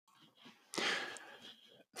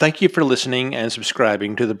Thank you for listening and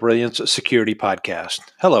subscribing to the Brilliance Security Podcast.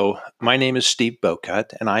 Hello, my name is Steve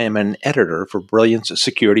Bocut, and I am an editor for Brilliance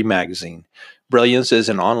Security Magazine. Brilliance is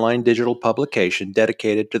an online digital publication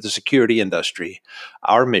dedicated to the security industry.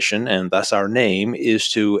 Our mission, and thus our name, is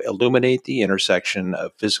to illuminate the intersection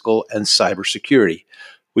of physical and cybersecurity.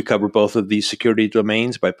 We cover both of these security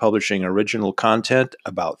domains by publishing original content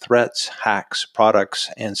about threats, hacks, products,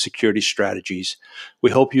 and security strategies.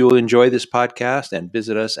 We hope you will enjoy this podcast and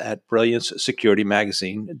visit us at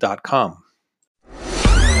brilliancesecuritymagazine.com.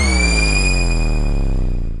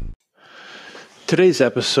 Today's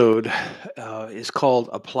episode is called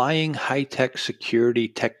Applying High-Tech Security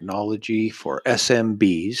Technology for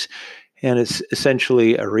SMBs. And it's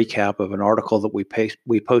essentially a recap of an article that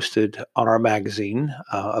we posted on our magazine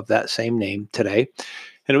of that same name today.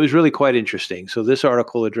 And it was really quite interesting. So this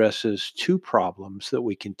article addresses two problems that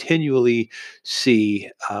we continually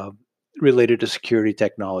see related to security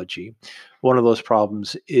technology. One of those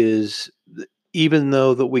problems is even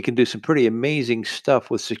though that we can do some pretty amazing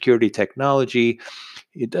stuff with security technology,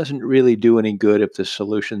 it doesn't really do any good if the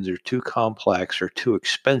solutions are too complex or too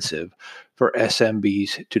expensive for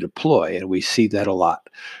SMBs to deploy. And we see that a lot.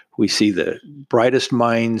 We see the brightest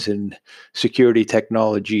minds in security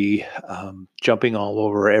technology jumping all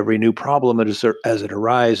over every new problem as it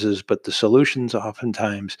arises, but the solutions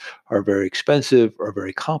oftentimes are very expensive or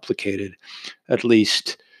very complicated, at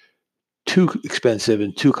least too expensive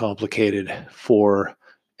and too complicated for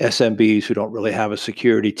SMBs who don't really have a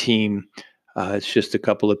security team. It's just a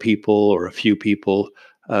couple of people or a few people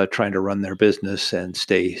trying to run their business and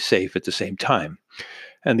stay safe at the same time.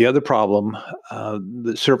 And the other problem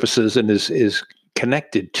that surfaces and is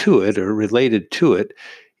connected to it or related to it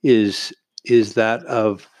is that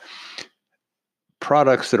of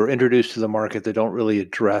products that are introduced to the market that don't really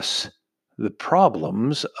address the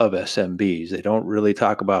problems of SMBs. They don't really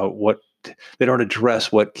talk about they don't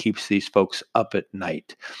address what keeps these folks up at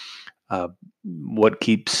night. What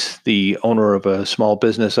keeps the owner of a small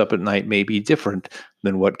business up at night may be different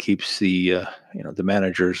than what keeps the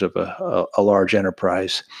managers of a large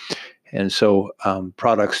enterprise. And so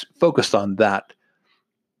products focused on that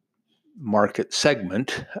market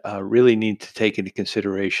segment really need to take into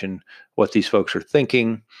consideration what these folks are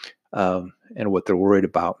thinking and what they're worried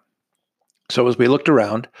about. So as we looked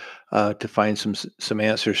around to find some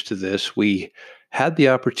answers to this, we had the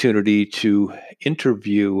opportunity to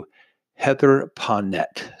interview Heather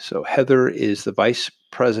Pawnett. So Heather is the Vice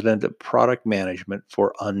President of Product Management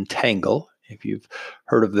for Untangle. If you've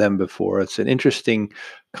heard of them before, it's an interesting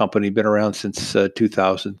company, been around since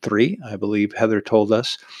 2003, I believe Heather told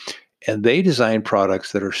us. And they design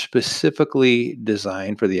products that are specifically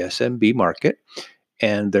designed for the SMB market,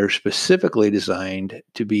 and they're specifically designed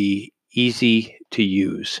to be easy to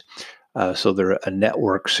use. So they're a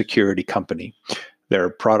network security company. Their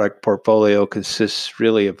product portfolio consists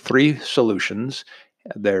really of three solutions: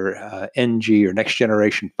 their NG or next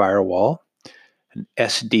generation firewall, an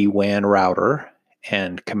SD-WAN router,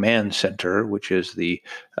 and Command Center, which is the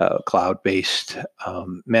cloud-based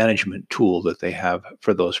management tool that they have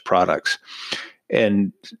for those products.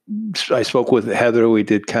 And I spoke with Heather. We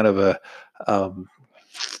did kind of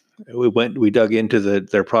we dug into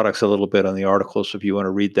their products a little bit on the article. So if you want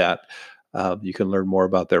to read that, you can learn more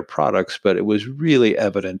about their products, but it was really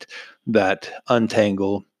evident that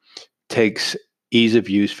Untangle takes ease of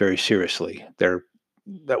use very seriously.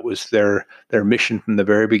 That was their mission from the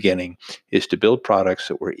very beginning, is to build products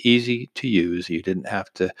that were easy to use. You didn't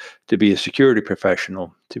have to be a security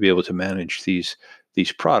professional to be able to manage these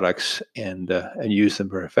products and use them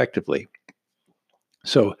very effectively.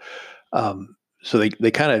 So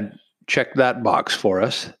they kind of check that box for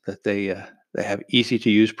us, that they have easy to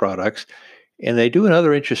use products. And they do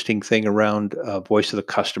another interesting thing around voice of the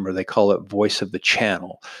customer. They call it voice of the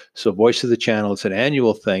channel. So voice of the channel, it's an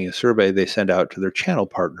annual thing, a survey they send out to their channel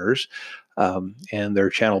partners. And their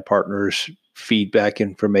channel partners feed back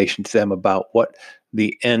information to them about what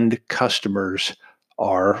the end customers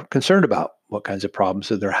are concerned about, what kinds of problems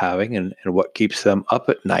that they're having, and what keeps them up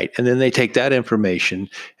at night. And then they take that information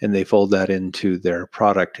and they fold that into their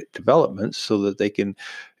product development so that they can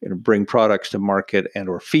bring products to market and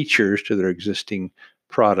or features to their existing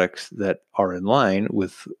products that are in line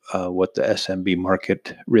with what the SMB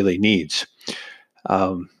market really needs.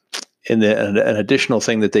 And then an additional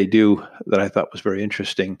thing that they do that I thought was very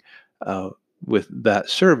interesting with that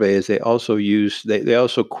survey is they also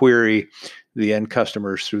query the end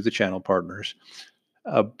customers through the channel partners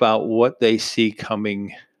about what they see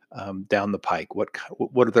coming down the pike.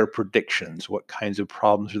 What are their predictions? What kinds of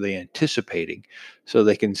problems are they anticipating, so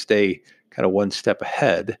they can stay kind of one step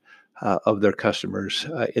ahead of their customers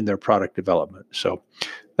in their product development. So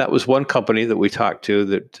that was one company that we talked to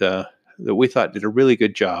that we thought did a really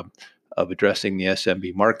good job of addressing the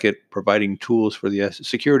SMB market, providing tools for the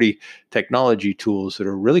security technology tools that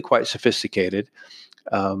are really quite sophisticated,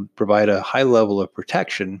 provide a high level of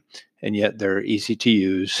protection, and yet they're easy to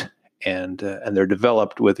use, and they're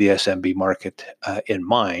developed with the SMB market in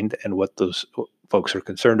mind and what those folks are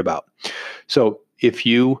concerned about. So if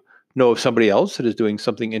you know of somebody else that is doing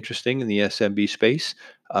something interesting in the SMB space,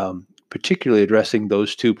 particularly addressing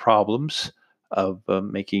those two problems of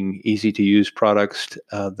making easy to use products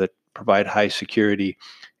that provide high security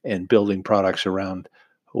and building products around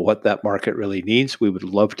what that market really needs, we would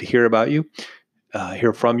love to hear about you,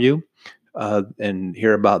 hear from you, and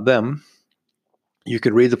hear about them. You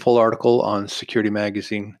can read the full article on Security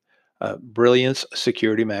Magazine,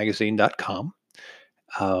 brilliancesecurity.magazine.com.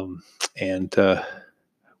 And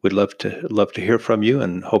we'd love to hear from you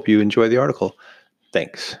and hope you enjoy the article.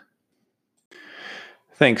 Thanks.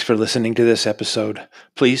 Thanks for listening to this episode.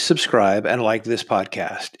 Please subscribe and like this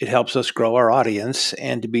podcast. It helps us grow our audience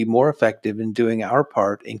and to be more effective in doing our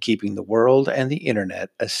part in keeping the world and the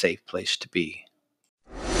internet a safe place to be.